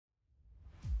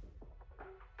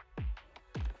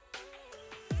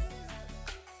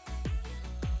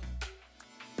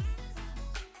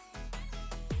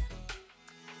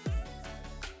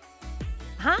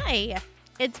Hi,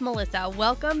 it's Melissa.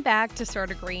 Welcome back to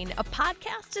Sorta Green, a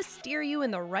podcast to steer you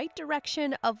in the right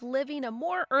direction of living a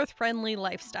more earth-friendly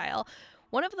lifestyle.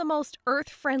 One of the most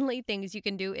earth-friendly things you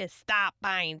can do is stop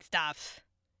buying stuff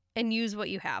and use what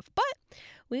you have. But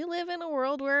we live in a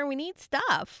world where we need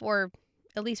stuff, or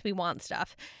at least we want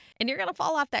stuff. And you're going to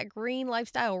fall off that green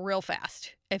lifestyle real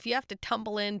fast if you have to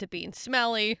tumble into being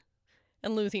smelly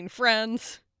and losing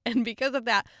friends. And because of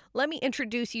that, let me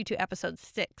introduce you to episode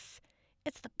 6.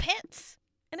 It's the pits,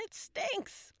 and it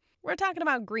stinks. We're talking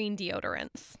about green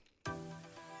deodorants.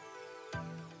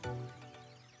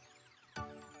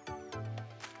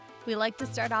 We like to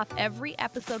start off every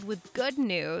episode with good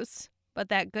news, but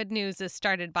that good news is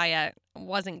started by a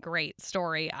wasn't great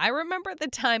story. I remember the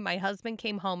time my husband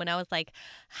came home and I was like,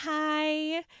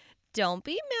 "Hi, don't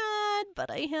be mad, but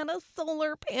I had a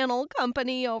solar panel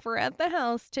company over at the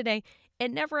house today." It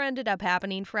never ended up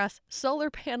happening for us. Solar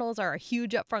panels are a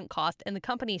huge upfront cost, and the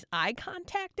companies I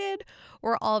contacted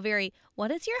were all very, "What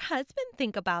does your husband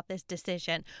think about this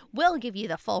decision? We'll give you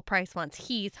the full price once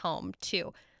he's home,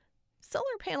 too." Solar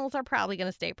panels are probably going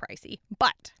to stay pricey,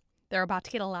 but they're about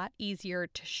to get a lot easier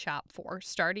to shop for,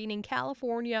 starting in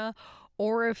California,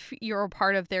 or if you're a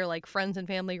part of their friends and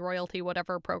family royalty,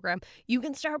 whatever program, you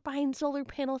can start buying solar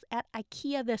panels at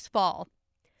IKEA this fall.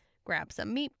 Grab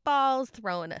some meatballs,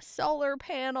 throw in a solar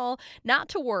panel. Not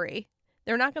to worry,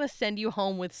 they're not going to send you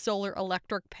home with solar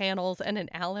electric panels and an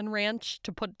Allen wrench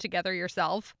to put it together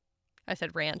yourself. I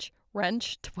said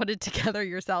wrench to put it together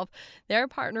yourself. They're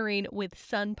partnering with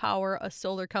SunPower, a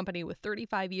solar company with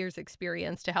 35 years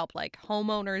experience to help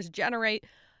homeowners generate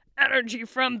energy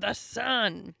from the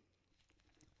sun.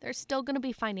 There's still going to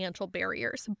be financial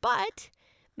barriers, but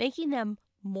making them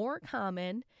more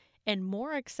common and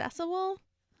more accessible,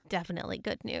 definitely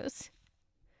good news.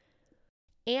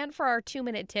 And for our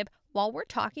 2-minute tip, while we're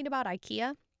talking about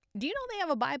IKEA, do you know they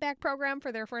have a buyback program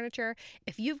for their furniture?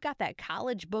 If you've got that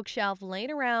college bookshelf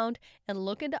laying around and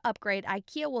looking to upgrade,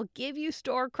 IKEA will give you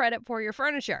store credit for your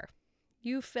furniture.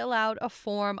 You fill out a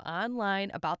form online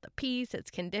about the piece,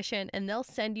 its condition, and they'll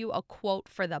send you a quote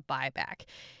for the buyback.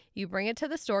 You bring it to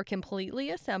the store completely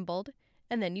assembled,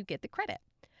 and then you get the credit.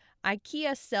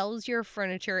 IKEA sells your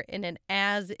furniture in an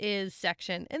as-is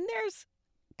section, and there's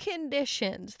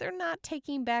conditions. They're not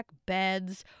taking back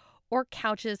beds or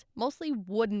couches, mostly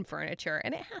wooden furniture,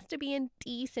 and it has to be in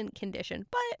decent condition.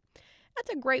 But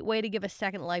that's a great way to give a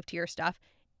second life to your stuff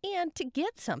and to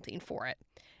get something for it.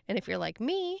 And if you're like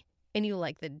me and you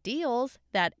like the deals,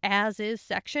 that as-is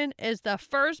section is the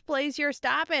first place you're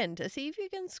stopping to see if you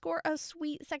can score a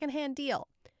sweet secondhand deal.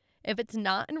 If it's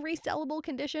not in resellable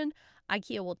condition,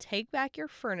 IKEA will take back your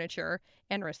furniture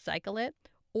and recycle it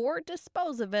or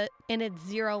dispose of it in its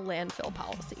zero landfill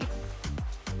policy.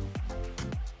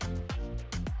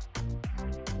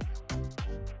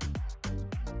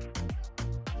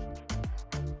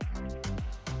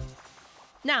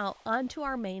 Now, on to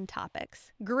our main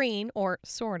topics. Green, or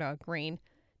sorta green,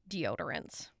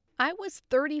 deodorants. I was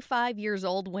 35 years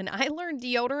old when I learned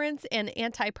deodorants and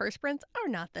antiperspirants are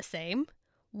not the same.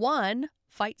 One,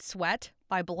 fight sweat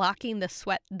by blocking the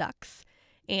sweat ducts,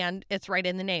 and it's right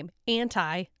in the name,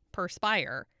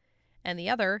 anti-perspire. And the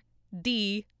other,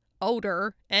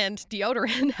 odor, and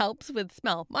deodorant helps with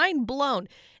smell. Mind blown.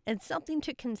 And something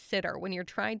to consider when you're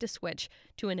trying to switch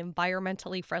to an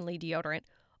environmentally friendly deodorant.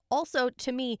 Also,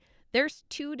 to me, there's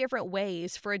 2 different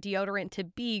ways for a deodorant to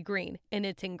be green: in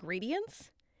its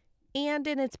ingredients and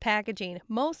in its packaging.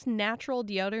 Most natural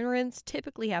deodorants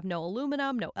typically have no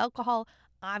aluminum, no alcohol,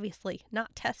 obviously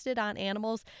not tested on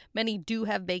animals. Many do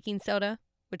have baking soda,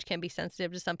 which can be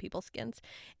sensitive to some people's skins,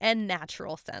 and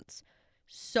natural scents.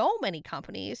 So many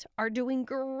companies are doing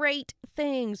great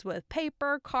things with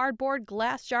paper, cardboard,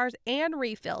 glass jars, and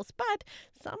refills, but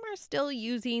some are still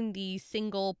using the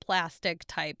single plastic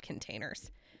type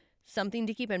containers. Something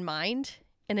to keep in mind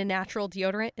in a natural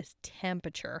deodorant is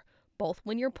temperature, both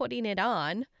when you're putting it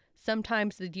on.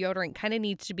 Sometimes the deodorant kind of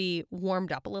needs to be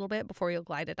warmed up a little bit before you'll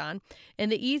glide it on.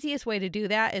 And the easiest way to do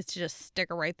that is to just stick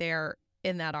it right there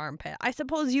in that armpit. I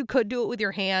suppose you could do it with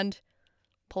your hand,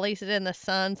 place it in the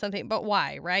sun, something, but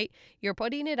why, right? You're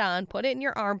putting it on, put it in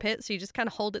your armpit, so you just kind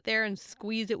of hold it there and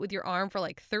squeeze it with your arm for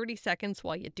 30 seconds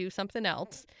while you do something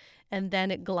else, and then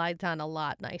it glides on a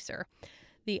lot nicer.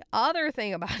 The other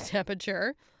thing about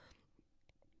temperature,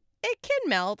 it can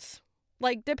melt,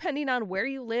 depending on where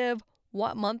you live,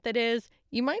 what month it is.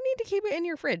 You might need to keep it in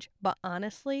your fridge, but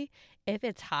honestly, if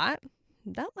it's hot,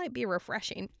 that might be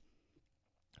refreshing.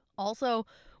 Also,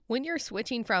 when you're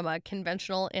switching from a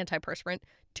conventional antiperspirant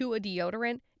to a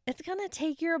deodorant, it's going to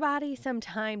take your body some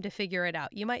time to figure it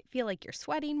out. You might feel like you're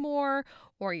sweating more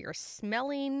or you're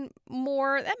smelling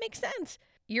more. That makes sense.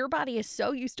 Your body is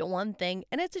so used to one thing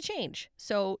and it's a change.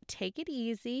 So take it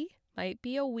easy. Might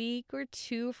be a week or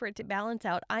two for it to balance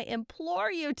out. I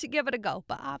implore you to give it a go,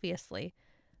 but obviously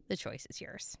the choice is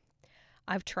yours.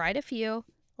 I've tried a few.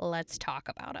 Let's talk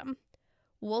about them.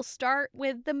 We'll start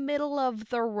with the middle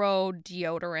of the road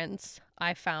deodorants.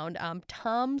 I found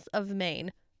Tom's of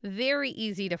Maine. Very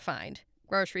easy to find.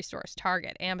 Grocery stores,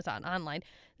 Target, Amazon, online.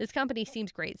 This company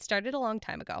seems great. Started a long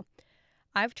time ago.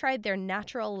 I've tried their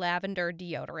natural lavender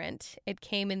deodorant. It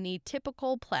came in the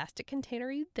typical plastic container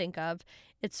you'd think of.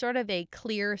 It's sort of a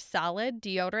clear, solid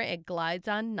deodorant. It glides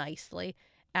on nicely.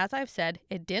 As I've said,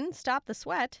 it didn't stop the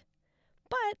sweat,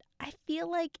 but I feel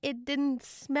like it didn't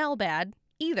smell bad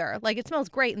either. Like, it smells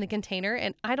great in the container,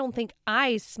 and I don't think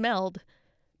I smelled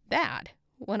bad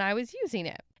when I was using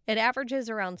it. It averages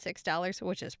around $6,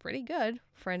 which is pretty good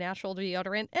for a natural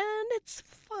deodorant, and it's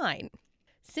fine.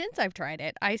 Since I've tried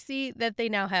it, I see that they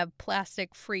now have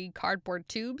plastic-free cardboard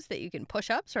tubes that you can push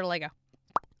up, sort of like a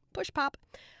push pop.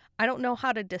 I don't know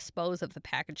how to dispose of the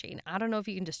packaging. I don't know if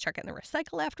you can just chuck it in the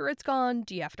recycle after it's gone.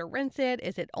 Do you have to rinse it?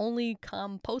 Is it only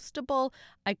compostable?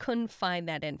 I couldn't find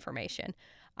that information.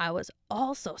 I was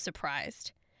also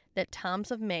surprised that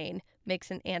Tom's of Maine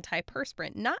makes an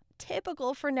antiperspirant, not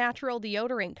typical for natural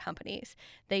deodorant companies.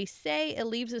 They say it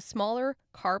leaves a smaller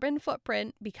carbon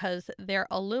footprint because their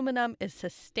aluminum is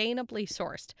sustainably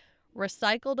sourced.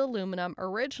 Recycled aluminum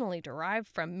originally derived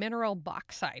from mineral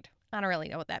bauxite. I don't really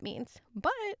know what that means,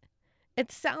 but it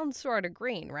sounds sort of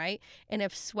green, right? And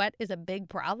if sweat is a big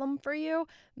problem for you,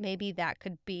 maybe that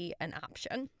could be an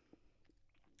option.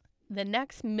 The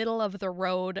next middle of the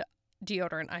road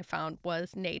deodorant I found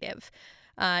was Native.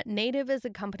 Native is a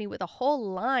company with a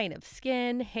whole line of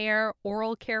skin, hair,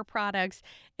 oral care products,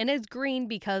 and it's green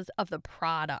because of the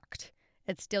product.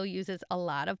 It still uses a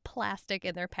lot of plastic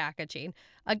in their packaging.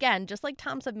 Again, just like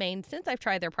Tom's of Maine, since I've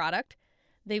tried their product,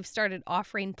 they've started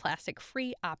offering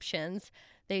plastic-free options.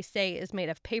 They say is made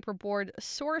of paperboard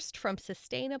sourced from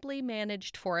sustainably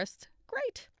managed forests.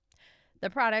 Great. The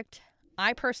product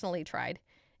I personally tried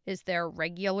is their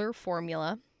regular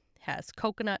formula. Has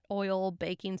coconut oil,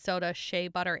 baking soda, shea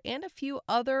butter, and a few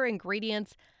other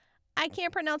ingredients I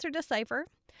can't pronounce or decipher.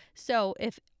 So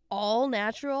if all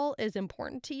natural is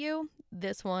important to you,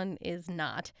 this one is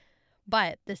not.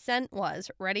 But the scent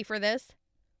was, ready for this?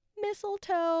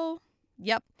 Mistletoe.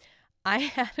 Yep. I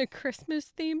had a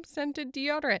Christmas-themed scented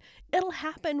deodorant. It'll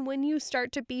happen when you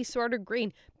start to be sort of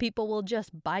green. People will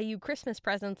just buy you Christmas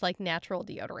presents like natural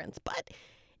deodorants. But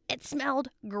it smelled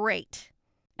great.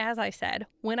 As I said,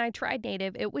 when I tried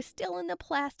Native, it was still in the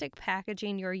plastic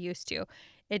packaging you're used to.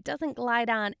 It doesn't glide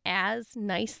on as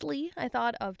nicely, I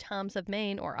thought, of Tom's of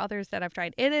Maine or others that I've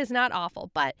tried. It is not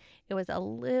awful, but it was a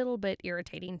little bit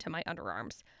irritating to my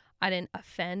underarms. I didn't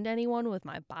offend anyone with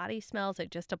my body smells. I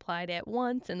just applied it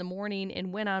once in the morning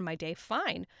and went on my day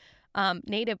fine.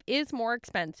 Native is more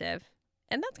expensive,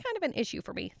 and that's kind of an issue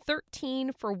for me.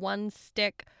 $13 for one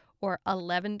stick or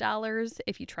 $11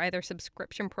 if you try their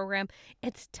subscription program.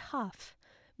 It's tough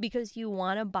because you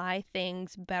want to buy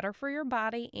things better for your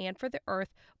body and for the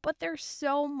earth, but there's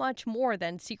so much more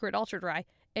than Secret Ultra Dry.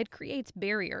 It creates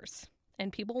barriers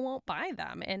and people won't buy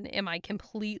them. And am I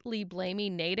completely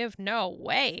blaming Native? No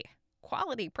way.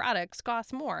 Quality products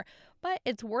cost more, but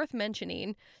it's worth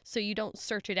mentioning so you don't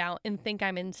search it out and think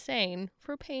I'm insane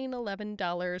for paying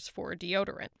 $11 for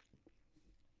deodorant.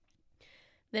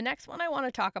 The next one I want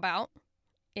to talk about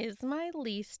is my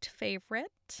least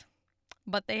favorite,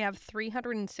 but they have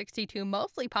 362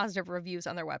 mostly positive reviews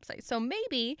on their website. So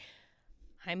maybe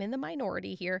I'm in the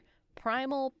minority here.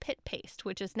 Primal Pit Paste,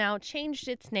 which has now changed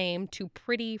its name to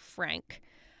Pretty Frank.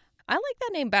 I like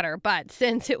that name better, but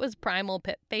since it was Primal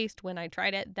Pit Paste when I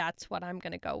tried it, that's what I'm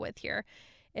going to go with here.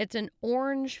 It's an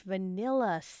orange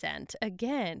vanilla scent.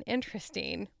 Again,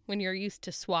 interesting when you're used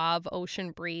to suave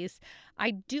ocean breeze.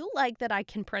 I do like that I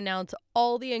can pronounce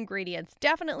all the ingredients,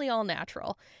 definitely all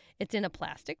natural. It's in a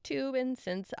plastic tube, and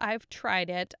since I've tried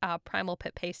it, Primal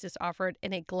Pit Paste is offered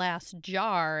in a glass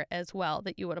jar as well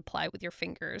that you would apply with your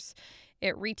fingers.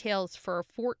 It retails for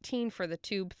 $14 for the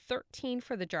tube, $13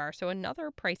 for the jar, so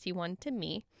another pricey one to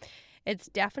me. It's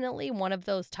definitely one of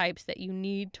those types that you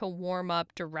need to warm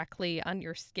up directly on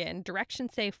your skin.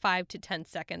 Directions say 5 to 10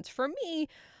 seconds. For me,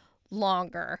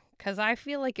 longer, because I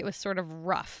feel like it was sort of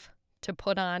rough to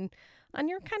put on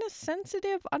your kind of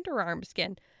sensitive underarm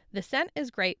skin. The scent is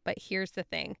great, but here's the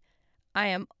thing. I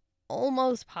am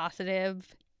almost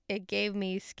positive it gave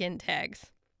me skin tags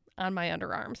on my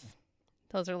underarms.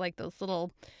 Those are like those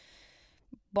little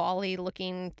bally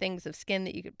looking things of skin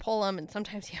that you could pull them, and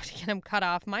sometimes you have to get them cut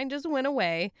off. Mine just went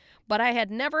away, but I had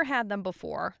never had them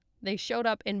before. They showed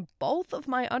up in both of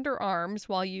my underarms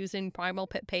while using Primal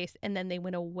Pit Paste, and then they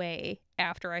went away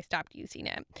after I stopped using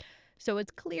it. So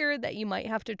it's clear that you might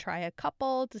have to try a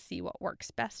couple to see what works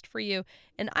best for you.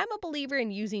 And I'm a believer in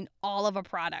using all of a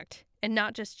product and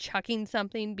not just chucking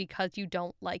something because you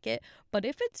don't like it. But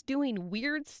if it's doing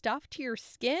weird stuff to your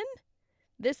skin,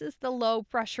 this is the low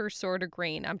pressure Sorta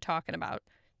Green I'm talking about.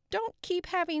 Don't keep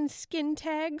having skin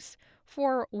tags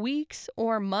for weeks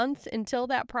or months until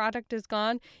that product is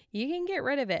gone. You can get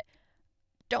rid of it.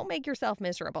 Don't make yourself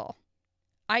miserable.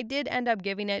 I did end up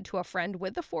giving it to a friend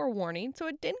with the forewarning, so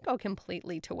it didn't go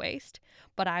completely to waste,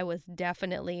 but I was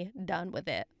definitely done with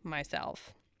it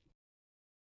myself.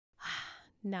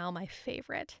 Now my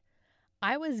favorite.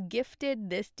 I was gifted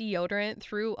this deodorant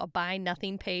through a Buy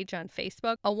Nothing page on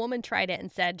Facebook. A woman tried it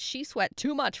and said she sweat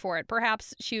too much for it.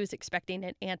 Perhaps she was expecting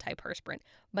an antiperspirant,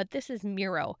 but this is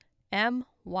Miro,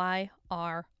 M-Y-R-O.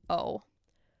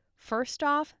 First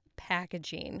off,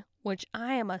 packaging, which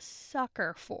I am a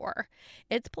sucker for.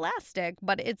 It's plastic,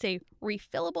 but it's a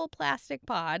refillable plastic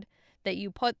pod that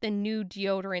you put the new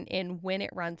deodorant in when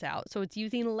it runs out. So it's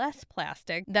using less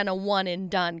plastic than a one and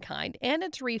done kind. And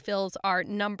its refills are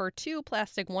number 2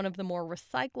 plastic, one of the more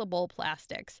recyclable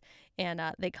plastics. And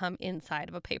they come inside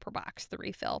of a paper box, the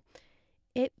refill.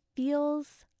 It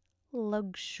feels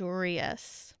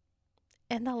luxurious.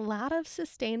 And a lot of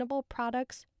sustainable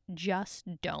products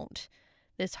just don't.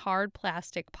 This hard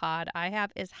plastic pod I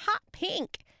have is hot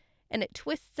pink, and it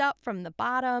twists up from the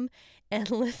bottom.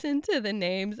 And listen to the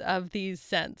names of these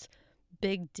scents: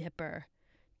 Big Dipper,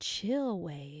 Chill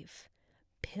Wave,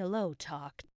 Pillow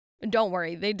Talk. Don't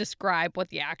worry, they describe what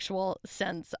the actual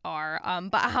scents are.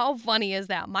 But how funny is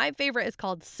that? My favorite is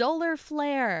called Solar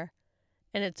Flare,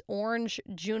 and it's orange,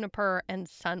 juniper, and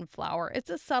sunflower.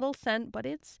 It's a subtle scent, but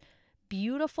it's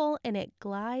beautiful, and it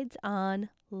glides on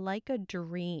like a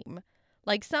dream.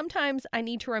 Like, sometimes I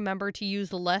need to remember to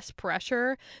use less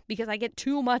pressure because I get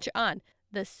too much on.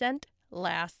 The scent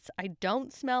lasts. I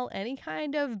don't smell any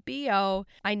kind of BO.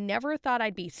 I never thought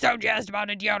I'd be so jazzed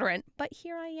about a deodorant, but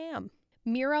here I am.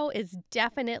 Miro is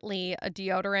definitely a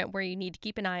deodorant where you need to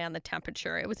keep an eye on the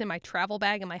temperature. It was in my travel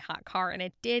bag in my hot car, and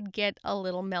it did get a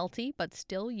little melty, but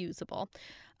still usable.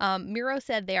 Miro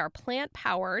said they are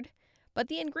plant-powered, but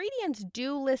the ingredients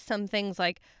do list some things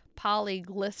like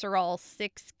polyglycerol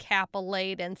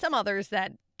 6-capolate and some others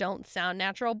that don't sound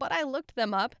natural, but I looked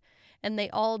them up and they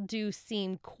all do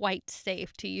seem quite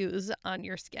safe to use on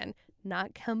your skin.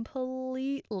 Not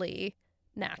completely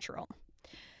natural.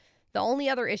 The only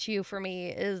other issue for me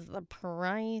is the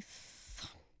price.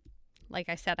 Like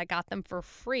I said, I got them for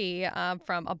free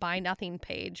from a Buy Nothing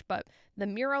page, but the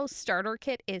Miro starter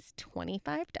kit is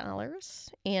 $25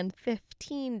 and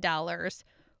 $15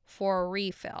 for a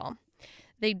refill.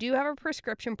 They do have a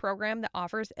prescription program that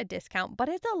offers a discount, but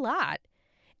it's a lot.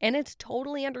 And it's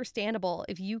totally understandable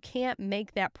if you can't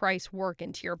make that price work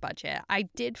into your budget. I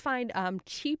did find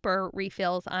cheaper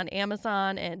refills on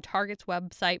Amazon and Target's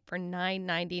website for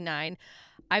 $9.99.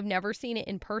 I've never seen it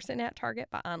in person at Target,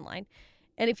 but online.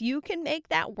 And if you can make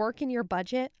that work in your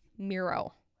budget,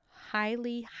 Miro.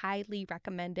 Highly, highly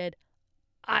recommended.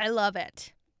 I love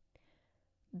it.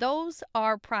 Those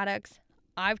are products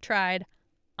I've tried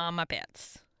on my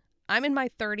bits. I'm in my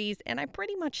 30s and I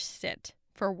pretty much sit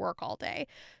for work all day.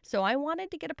 So I wanted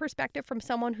to get a perspective from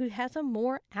someone who has a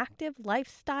more active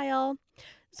lifestyle.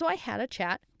 So I had a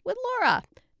chat with Laura,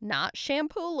 not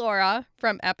Shampoo Laura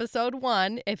from episode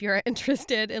 1. If you're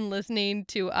interested in listening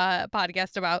to a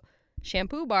podcast about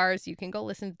shampoo bars, you can go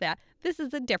listen to that. This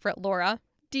is a different Laura,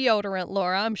 Deodorant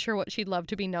Laura. I'm sure what she'd love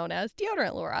to be known as,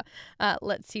 Deodorant Laura.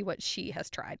 Let's see what she has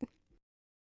tried.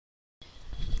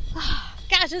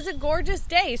 Gosh, it's a gorgeous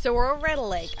day, so we're over at a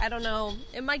lake. I don't know,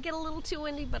 it might get a little too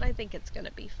windy, but I think it's going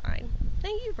to be fine.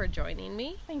 Thank you for joining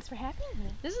me. Thanks for having me.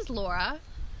 This is Laura,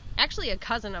 actually a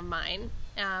cousin of mine,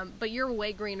 but you're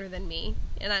way greener than me,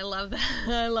 and I love that.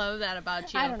 I love that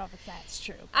about you. I don't know if that's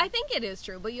true. I think it is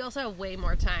true, but you also have way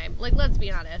more time. Like, let's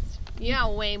be honest. You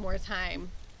have way more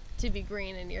time to be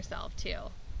green in yourself, too. Yeah.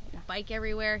 You bike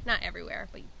everywhere. Not everywhere,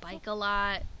 but you bike a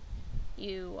lot.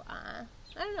 You, I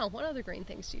don't know. What other green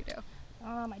things do you do?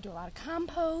 I do a lot of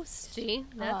compost. See,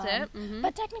 that's it. Mm-hmm.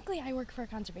 But technically, I work for a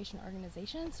conservation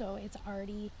organization, so it's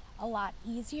already a lot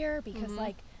easier because,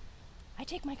 like, I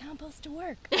take my compost to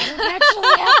work. I don't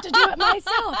actually have to do it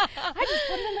myself. I just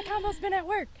put it in the compost bin at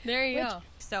work. There you go.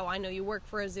 So I know you work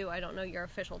for a zoo. I don't know your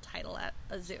official title at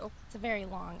a zoo. It's a very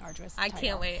long, arduous I title.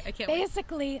 can't wait.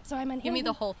 Basically, so Give me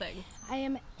the whole thing. I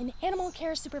am an animal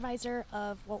care supervisor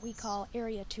of what we call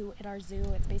Area 2 at our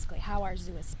zoo. It's basically how our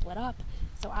zoo is split up.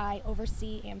 So I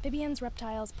oversee amphibians,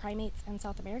 reptiles, primates, and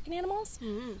South American animals,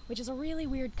 which is a really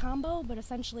weird combo, but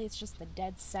essentially it's just the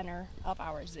dead center of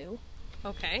our zoo.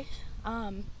 Okay.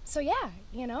 So yeah,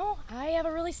 you know, I have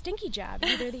a really stinky job.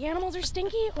 Either the animals are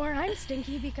stinky or I'm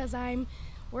stinky because I'm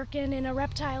working in a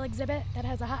reptile exhibit that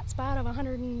has a hot spot of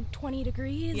 120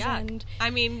 degrees and I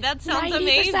mean, that sounds 90%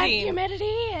 amazing.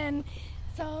 humidity, and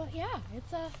so yeah,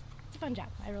 it's a fun job.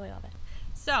 I really love it.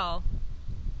 So,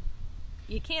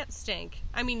 you can't stink.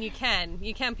 I mean, you can.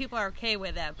 People are okay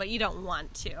with it, but you don't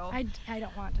want to. I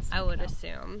don't want to stink, I would no.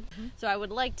 assume. So I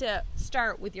would like to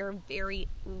start with your very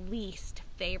least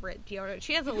favorite deodorant.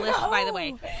 She has a list, by the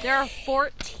way. There are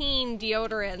 14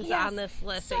 deodorants on this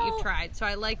list that you've tried. So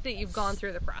I like that you've gone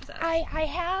through the process. I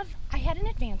had an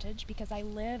advantage because I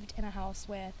lived in a house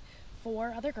with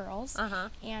 4 other girls,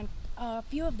 and a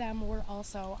few of them were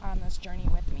also on this journey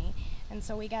with me. And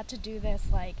so we got to do this,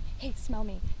 like, hey, smell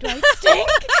me. Do I stink?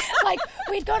 Like,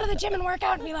 we'd go to the gym and work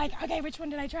out and be like, okay, which one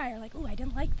did I try? Or like, ooh, I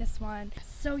didn't like this one.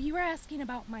 So you were asking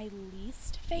about my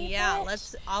least favorite? Yeah,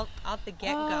 let's, out the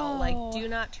get-go. Like, do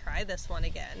not try this one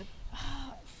again.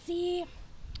 See,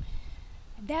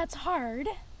 that's hard.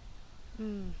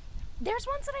 There's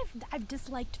ones that I've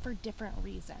disliked for different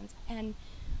reasons. And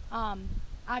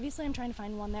obviously I'm trying to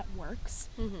find one that works.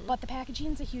 But the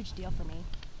packaging's a huge deal for me.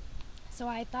 So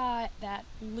I thought that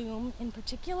Lume in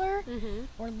particular,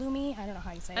 or Lumi, I don't know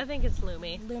how you say it. I think it's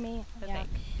Lumi. Lumi, I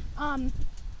think.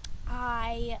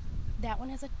 That one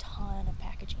has a ton of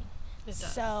packaging. It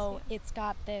does, so it's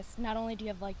got this, not only do you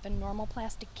have like the normal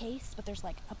plastic case, but there's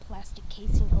like a plastic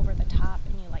casing over the top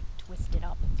and you like twist it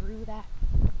up through that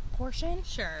portion.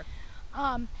 Sure.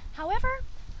 However,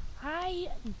 I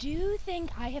do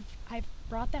think I've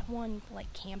brought that one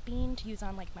like camping to use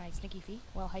on like my stinky feet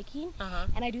while hiking,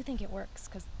 and I do think it works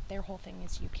because their whole thing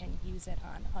is you can use it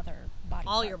on other body parts.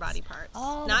 All your body parts.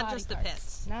 Not just the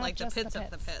pits. Like the pits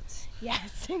of the pits.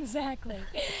 Yes, exactly.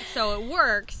 So it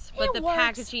works, but the works.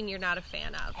 packaging you're not a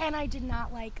fan of. And I did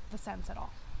not like the scents at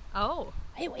all. Oh.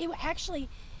 It actually,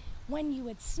 when you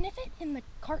would sniff it in the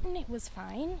carton, it was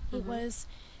fine. It was,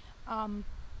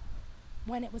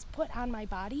 when it was put on my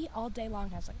body all day long,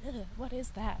 I was like, ugh, what is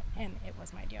that? And it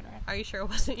was my deodorant. Are you sure it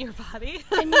wasn't your body?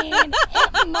 I mean,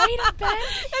 it might have been.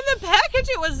 In the package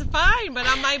it was fine, but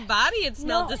on my body it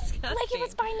smelled disgusting. Like it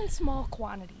was fine in small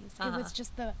quantities. It was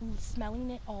just the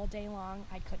smelling it all day long,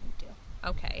 I couldn't do.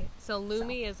 Okay, so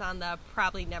Lumi is on the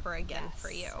probably never again for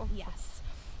you. Yes.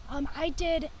 I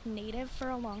did Native for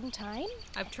a long time.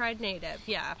 I've tried Native,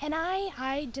 yeah. And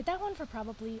I did that one for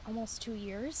probably almost 2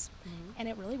 years, and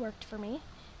it really worked for me.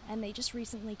 And they just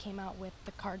recently came out with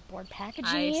the cardboard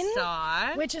packaging. I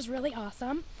saw. Which is really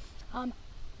awesome.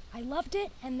 I loved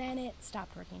it, and then it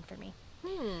stopped working for me.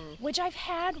 Which I've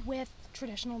had with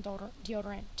traditional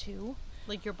deodorant too.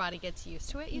 Like your body gets used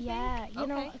to it, you think? Yeah, you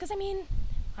know, because I mean,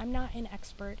 I'm not an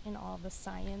expert in all the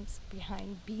science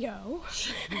behind BO,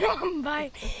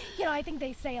 but, you know, I think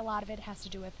they say a lot of it has to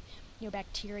do with, you know,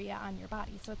 bacteria on your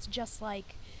body. So it's just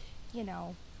like, you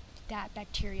know, that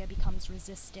bacteria becomes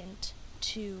resistant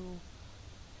to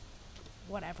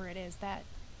whatever it is that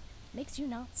makes you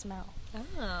not smell.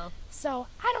 Oh. So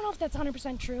I don't know if that's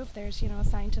 100% true. If there's, you know, a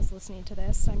scientist listening to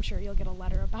this, I'm sure you'll get a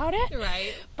letter about it.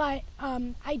 Right. But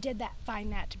I did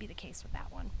find that to be the case with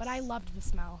that one. But I loved the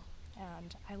smell.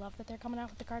 And I love that they're coming out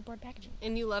with the cardboard packaging.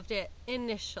 And you loved it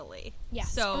initially.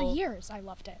 Yes, so, for years I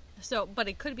loved it. So, but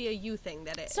it could be a you thing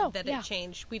that it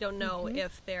changed. We don't know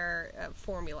if their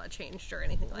formula changed or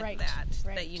anything like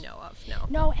that you know of. No.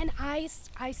 No, and I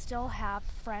still have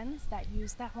friends that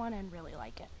use that one and really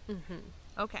like it.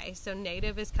 Okay, so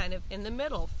Native is kind of in the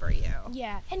middle for you.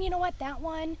 Yeah, and you know what? That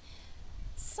one,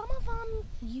 some of them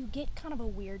you get kind of a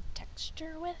weird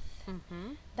texture with.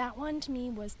 That one to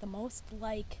me was the most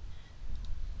like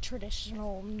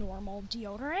traditional normal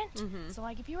deodorant. So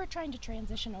like if you were trying to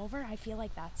transition over, I feel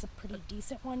like that's a pretty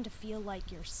decent one to feel like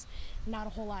not a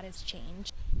whole lot has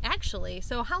changed. Actually,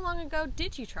 so how long ago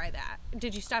did you try that?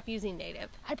 Did you stop using Native?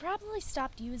 I probably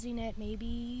stopped using it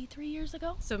maybe 3 years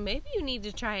ago. So maybe you need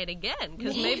to try it again,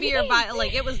 because maybe your body,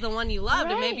 like it was the one you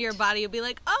loved, and maybe your body will be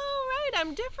like, oh right,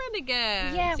 I'm different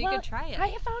again. Yeah, so you could try it.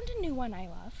 I found a new one I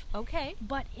love. Okay.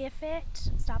 But if it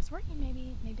stops working,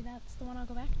 maybe that's the one I'll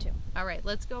go back to. All right,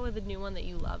 let's go with the new one that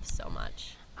you love so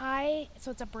much. So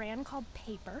it's a brand called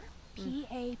Paper,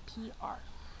 P-A-P-R.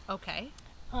 Okay.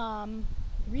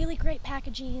 Really great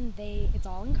packaging. It's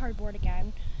all in cardboard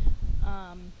again.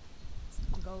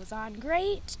 goes on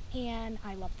great, and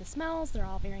I love the smells. They're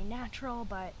all very natural,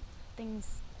 but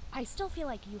I still feel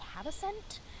like you have a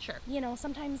scent. Sure. You know,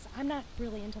 sometimes I'm not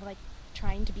really into like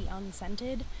trying to be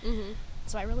unscented, Mm-hmm.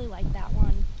 so I really like that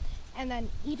one. And then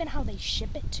even how they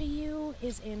ship it to you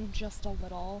is in just a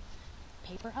little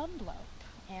paper envelope,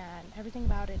 and everything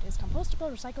about it is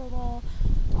compostable, recyclable,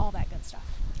 all that good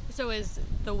stuff. So is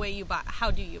the way you buy,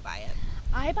 how do you buy it?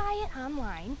 I buy it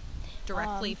online.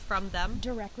 Directly from them?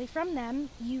 Directly from them.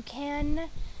 You can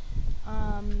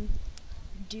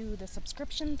do the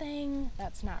subscription thing.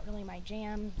 That's not really my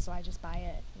jam, so I just buy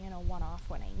it, one-off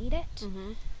when I need it.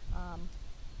 Mm-hmm.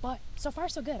 But so far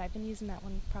so good. I've been using that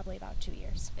one probably about 2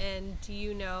 years. And do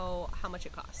you know how much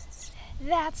it costs?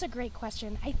 That's a great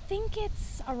question. I think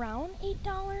it's around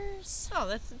 $8. Oh,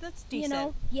 that's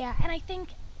decent. Yeah, and I think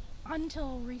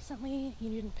until recently you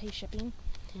didn't pay shipping.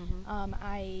 Mm-hmm.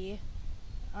 I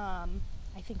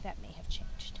think that may have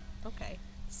changed. Okay.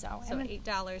 So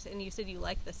 $8, and you said you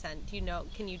like the scent. Do you know?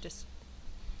 Can you just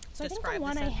So I think describe the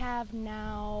one the I scent? have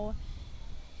now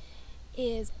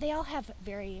is, they all have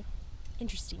very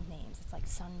interesting names. It's like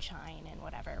sunshine and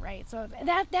whatever, right? So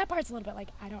that part's a little bit like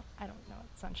I don't know what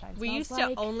sunshine smells like. We used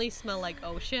to only smell like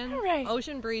ocean. Right.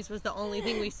 Ocean breeze was the only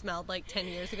thing we smelled like 10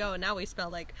 years ago, and now we smell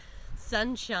like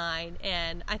sunshine.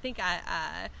 And I think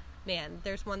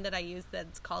there's one that I use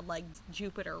that's called like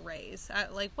Jupiter rays.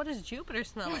 Like, what does Jupiter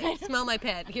smell like? Smell my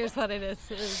pet. Here's what it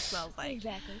smells like.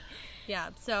 Exactly. Yeah,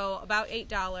 so about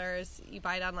 $8. You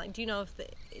buy it online. Do you know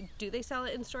do they sell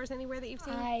it in stores anywhere that you've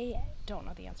seen? I don't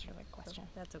know the answer to that question.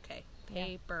 That's okay. Yeah.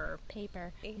 Paper.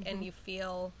 Mm-hmm. And you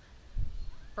feel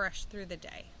fresh through the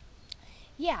day.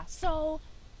 Yeah, so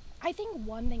I think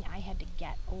one thing I had to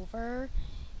get over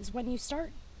is when you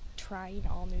start trying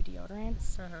all new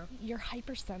deodorants, you're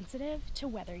hypersensitive to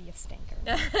whether you stink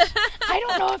or not. I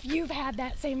don't know if you've had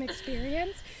that same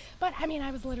experience, but I mean, I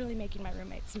was literally making my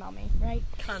roommate smell me, right?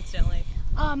 Constantly.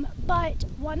 But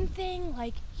one thing,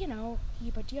 like, you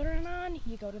put deodorant on,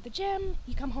 you go to the gym,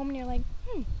 you come home and you're like,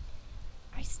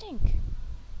 I stink.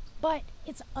 But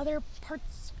it's other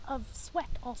parts of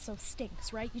sweat also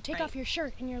stinks, right? You take off your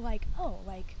shirt and you're like, oh,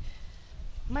 like,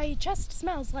 my chest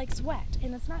smells like sweat,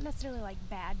 and it's not necessarily like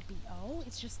bad BO,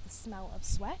 it's just the smell of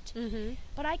sweat. Mm-hmm.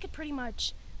 But I could pretty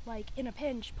much, like, in a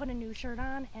pinch, put a new shirt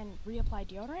on and reapply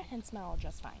deodorant and smell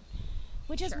just fine.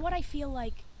 Which is what I feel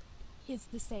like is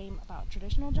the same about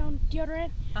traditional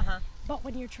deodorant. But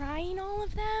when you're trying all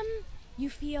of them, you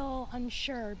feel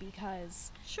unsure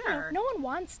because no one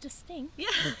wants to stink. Yeah.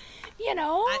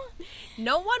 No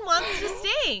one wants to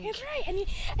stink. That's right.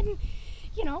 And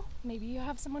maybe you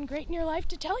have someone great in your life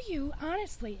to tell you,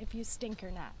 honestly, if you stink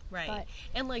or not. Right. But,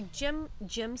 and, like, gym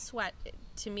sweat,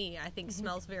 to me, I think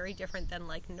smells very different than,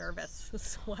 like, nervous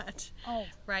sweat. Oh.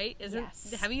 Right?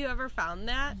 Yes. Have you ever found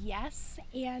that? Yes,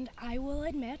 and I will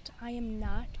admit, I am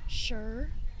not sure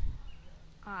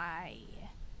I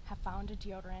have found a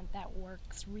deodorant that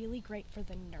works really great for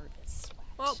the nervous sweat.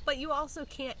 Well, but you also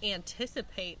can't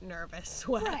anticipate nervous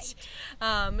sweat. Right.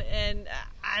 And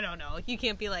I don't know. You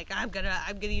can't be like, I'm gonna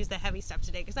use the heavy stuff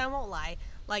today, because I won't lie.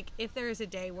 Like, if there is a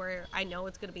day where I know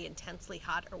it's gonna be intensely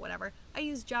hot or whatever, I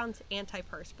use John's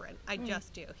antiperspirant. I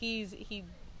just do. He's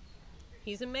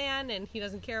a man and he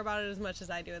doesn't care about it as much as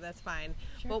I do. That's fine.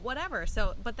 Sure. But whatever.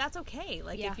 But that's okay.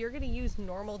 Like, if you're gonna use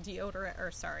normal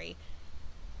deodorant,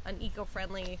 an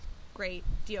eco-friendly, great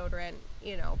deodorant,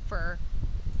 for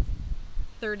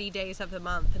 30 days of the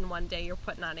month, and one day you're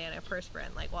putting on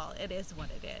antiperspirant, like, well, it is what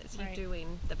it is. You're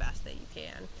doing the best that you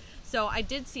can. So I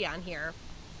did see on here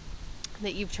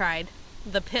that you've tried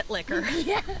the pit liquor.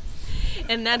 Yes.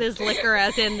 And that is liquor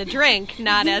as in the drink,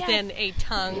 not as in a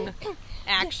tongue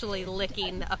actually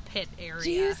licking a pit area.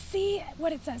 Do you see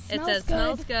what it says? It says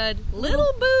smells good,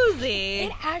 little boozy.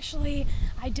 It actually,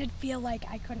 I did feel like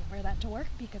I couldn't wear that to work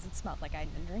because it smelled like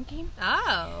I'd been drinking.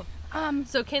 Oh.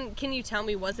 So can you tell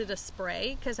me, was it a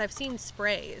spray? Because I've seen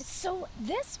sprays. So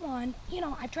this one,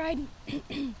 I've tried,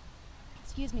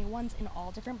 ones in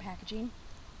all different packaging.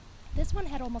 This one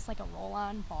had almost like a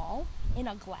roll-on ball in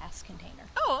a glass container.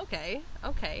 Oh,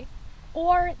 okay.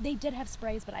 Or they did have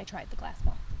sprays, but I tried the glass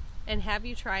ball. And have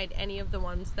you tried any of the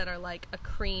ones that are like a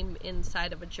cream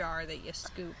inside of a jar that you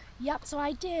scoop? Yep, so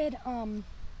I did,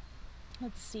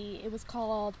 let's see, it was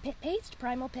called Pit Paste,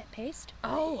 Primal Pit Paste.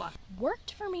 Oh.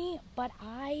 Worked for me, but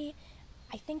I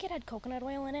think it had coconut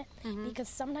oil in it, because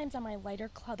sometimes on my lighter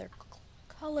color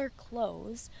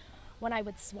clothes, when I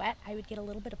would sweat, I would get a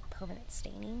little bit of permanent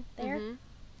staining there.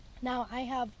 Now, I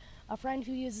have a friend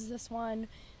who uses this one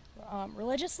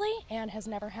religiously and has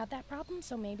never had that problem,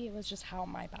 so maybe it was just how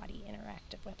my body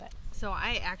interacted with it. So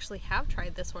I actually have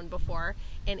tried this one before,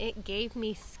 and it gave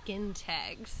me skin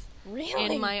tags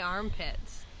Really? in my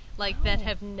armpits. Like, that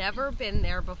have never been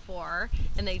there before,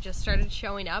 and they just started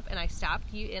showing up, and I stopped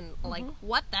like,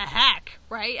 what the heck,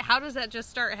 right? How does that just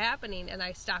start happening? And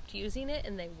I stopped using it,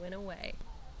 and they went away.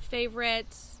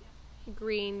 Favorite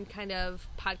green kind of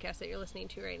podcast that you're listening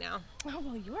to right now? Oh,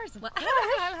 well, yours, of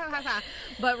course.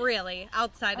 But really,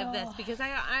 outside of this, because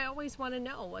I always want to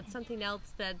know what's something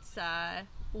else that's,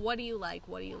 what do you like?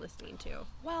 What are you listening to?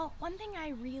 Well, one thing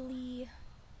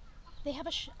they have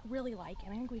really like,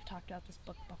 and I think we've talked about this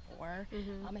book before.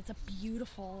 It's a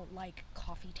beautiful, like,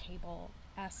 coffee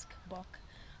table-esque book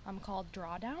called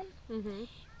Drawdown.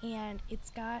 And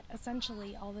it's got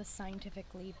essentially all this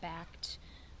scientifically backed,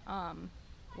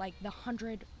 like, the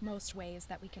 100 most ways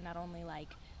that we can not only, like,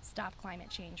 stop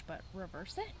climate change, but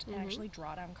reverse it and actually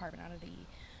draw down carbon out of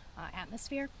the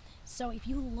atmosphere. So if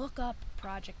you look up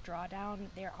Project Drawdown,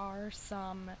 there are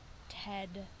some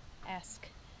TED-esque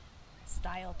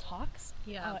style talks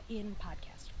in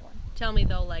podcast form. Tell me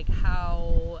though, like,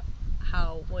 how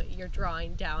what you're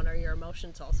drawing down, are your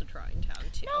emotions also drawing down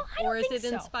too? No, I don't think is it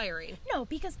so. inspiring? No,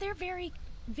 because they're very,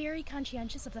 very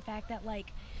conscientious of the fact that,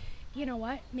 like, you know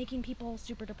what, making people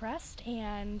super depressed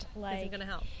and, like, isn't gonna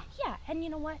help. Yeah, and you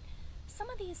know what, some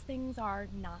of these things are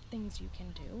not things you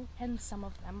can do, and some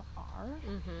of them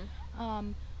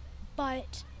are.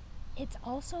 But it's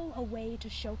also a way to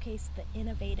showcase the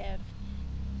innovative,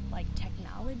 like,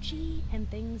 technology and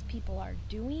things people are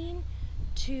doing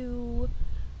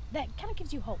that kind of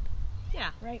gives you hope.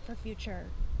 Yeah. Right, for future,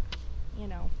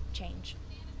 change.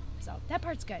 So that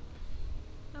part's good.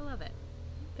 I love it.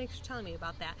 Thanks for telling me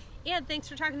about that. And thanks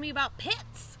for talking to me about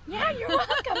pits. Yeah, you're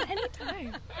welcome.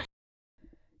 Anytime.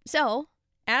 So,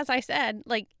 as I said,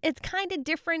 like, it's kind of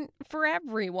different for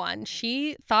everyone.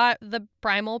 She thought the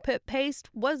Primal Pit paste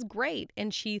was great,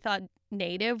 and she thought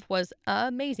Native was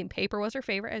amazing. Paper was her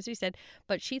favorite, as you said,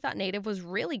 but she thought Native was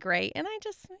really great, and I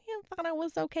just thought it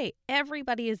was okay.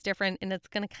 Everybody is different, and it's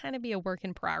going to kind of be a work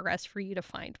in progress for you to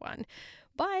find one.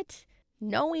 But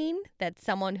knowing that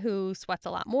someone who sweats a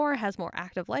lot more, has more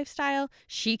active lifestyle,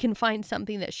 she can find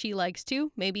something that she likes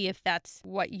too. Maybe if that's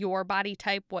what your body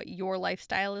type, what your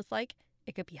lifestyle is like,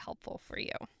 it could be helpful for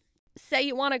you. Say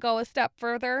you want to go a step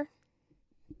further,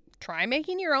 try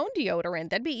making your own deodorant.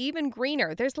 That'd be even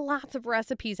greener. There's lots of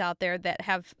recipes out there that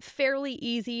have fairly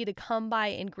easy to come by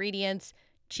ingredients,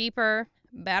 cheaper,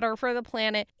 better for the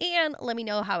planet. And let me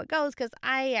know how it goes, because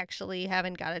I actually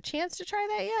haven't got a chance to try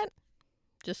that yet.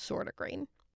 Just Sorta Green.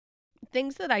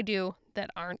 Things that I do that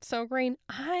aren't so green,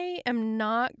 I am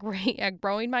not great at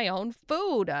growing my own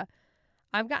food.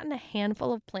 I've gotten a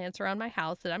handful of plants around my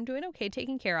house that I'm doing okay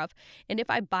taking care of. And if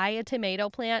I buy a tomato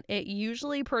plant, it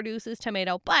usually produces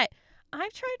tomato. But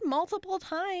I've tried multiple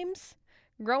times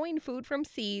growing food from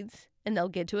seeds, and they'll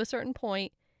get to a certain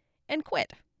point and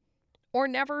quit or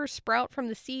never sprout from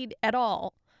the seed at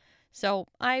all. So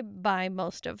I buy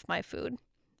most of my food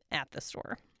at the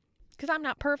store because I'm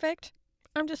not perfect.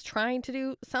 I'm just trying to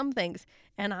do some things,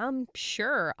 and I'm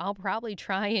sure I'll probably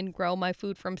try and grow my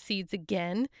food from seeds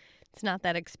again. It's not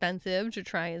that expensive to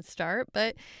try and start,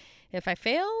 but if I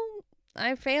fail,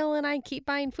 I fail, and I keep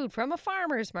buying food from a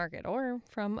farmer's market or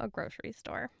from a grocery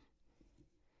store.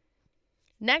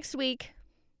 Next week,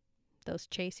 those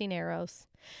chasing arrows.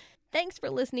 Thanks for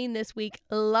listening this week.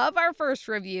 Love our first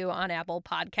review on Apple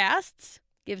Podcasts.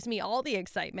 Gives me all the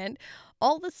excitement.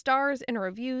 All the stars and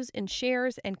reviews and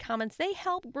shares and comments, they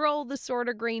help grow the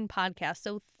Sorta Green podcast.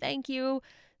 So thank you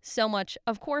so much,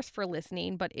 of course, for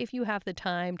listening. But if you have the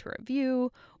time to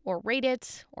review or rate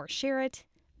it or share it,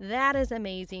 that is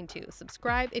amazing too.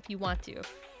 Subscribe if you want to.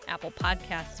 Apple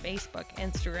Podcasts, Facebook,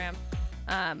 Instagram,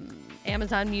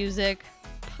 Amazon Music,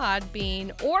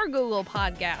 Podbean, or Google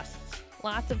Podcasts.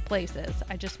 Lots of places.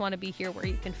 I just want to be here where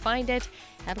you can find it.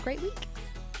 Have a great week.